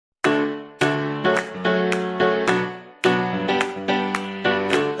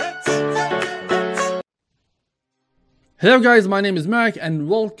Hello guys, my name is Meric and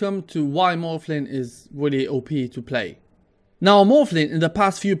welcome to why Morphling is really OP to play. Now Morphling in the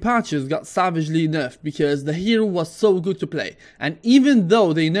past few patches got savagely nerfed because the hero was so good to play, and even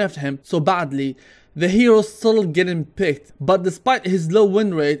though they nerfed him so badly, the hero's still getting picked. But despite his low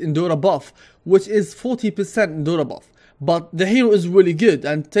win rate in Dota buff, which is 40% in Dota buff, but the hero is really good,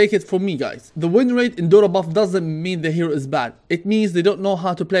 and take it from me guys, the win rate in Dota buff doesn't mean the hero is bad, it means they don't know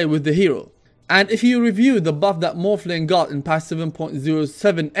how to play with the hero. And if you review the buff that Morphling got in patch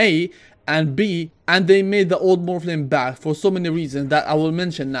 7.07a and b, and they made the old Morphling back for so many reasons that I will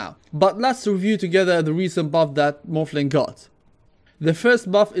mention now. But let's review together the recent buff that Morphling got. The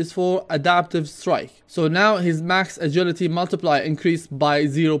first buff is for Adaptive Strike. So now his max agility multiplier increased by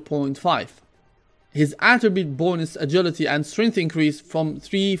 0.5. His attribute bonus agility and strength increased from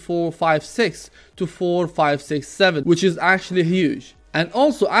 3, 4, 5, 6 to 4, 5, 6, 7, which is actually huge. And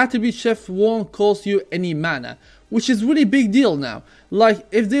also attribute shift won't cost you any mana, which is really big deal now. Like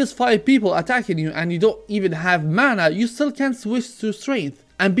if there's 5 people attacking you and you don't even have mana, you still can switch to strength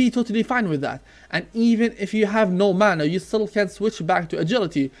and be totally fine with that. And even if you have no mana, you still can switch back to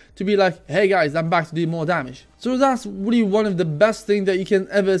agility to be like, hey guys, I'm back to do more damage. So that's really one of the best things that you can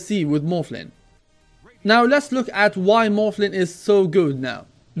ever see with Morphling. Now let's look at why Morphling is so good now.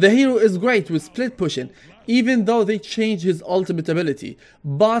 The hero is great with split pushing, even though they changed his ultimate ability,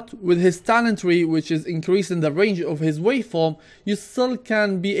 but with his talent tree, which is increasing the range of his waveform, you still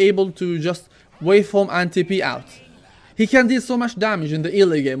can be able to just waveform and TP out. He can deal so much damage in the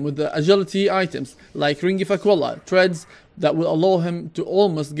early game with the agility items like Ring of Aquila, Treads that will allow him to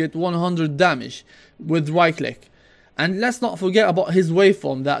almost get 100 damage with right click. And let's not forget about his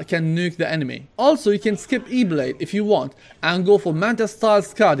waveform that can nuke the enemy. Also, you can skip E-Blade if you want and go for Manta style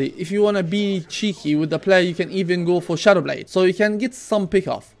Skadi. If you want to be cheeky with the player, you can even go for Shadow Blade, so you can get some pick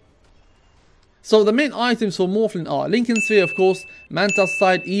off. So the main items for Morphling are Lincoln Sphere, of course, Manta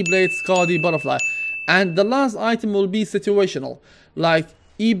Side, E-Blade, Skadi, Butterfly. And the last item will be situational, like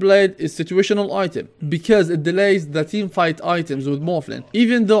E-Blade is situational item because it delays the team fight items with Morphling.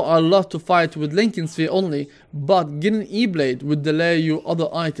 Even though I love to fight with Lincoln Sphere only, but getting E-Blade would delay your other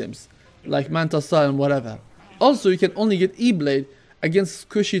items like Manta Style and whatever. Also, you can only get E-Blade against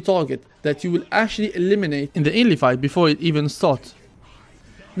squishy target that you will actually eliminate in the early fight before it even starts.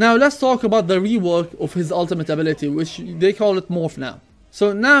 Now let's talk about the rework of his ultimate ability, which they call it Morph now.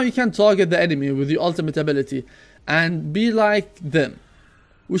 So now you can target the enemy with your ultimate ability and be like them,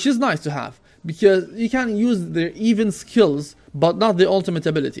 which is nice to have because you can use their even skills but not the ultimate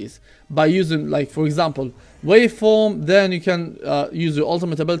abilities by using, like, for example, waveform. Then you can use your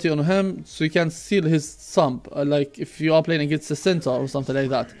ultimate ability on him so you can seal his sump, like if you are playing against a centaur or something like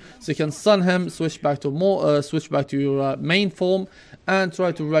that, so you can stun him, switch back to your main form and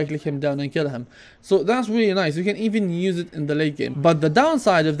try to right click him down and kill him. So that's really nice. You can even use it in the late game. But the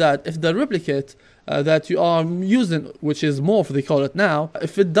downside of that, if the replicate that you are using, which is Morph they call it now,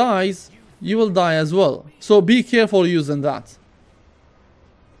 if it dies, you will die as well. So be careful using that.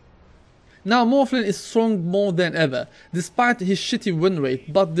 Now Morphling is strong more than ever, despite his shitty win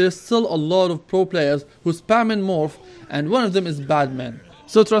rate, but there's still a lot of pro players who spam in Morph, and one of them is Badman.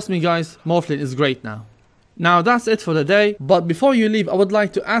 So trust me guys, Morphling is great now. Now that's it for the day, but before you leave I would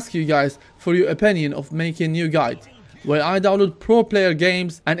like to ask you guys for your opinion of making new guide, where I download pro player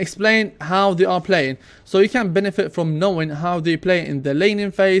games and explain how they are playing, so you can benefit from knowing how they play in the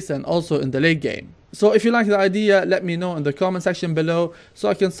laning phase and also in the late game. So if you like the idea, let me know in the comment section below so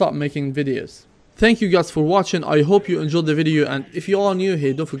I can start making videos. Thank you guys for watching. I hope you enjoyed the video, and if you are new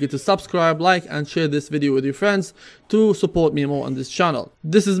here, don't forget to subscribe, like and share this video with your friends to support me more on this channel.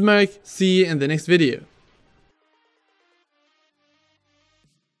 This is Meric, see you in the next video.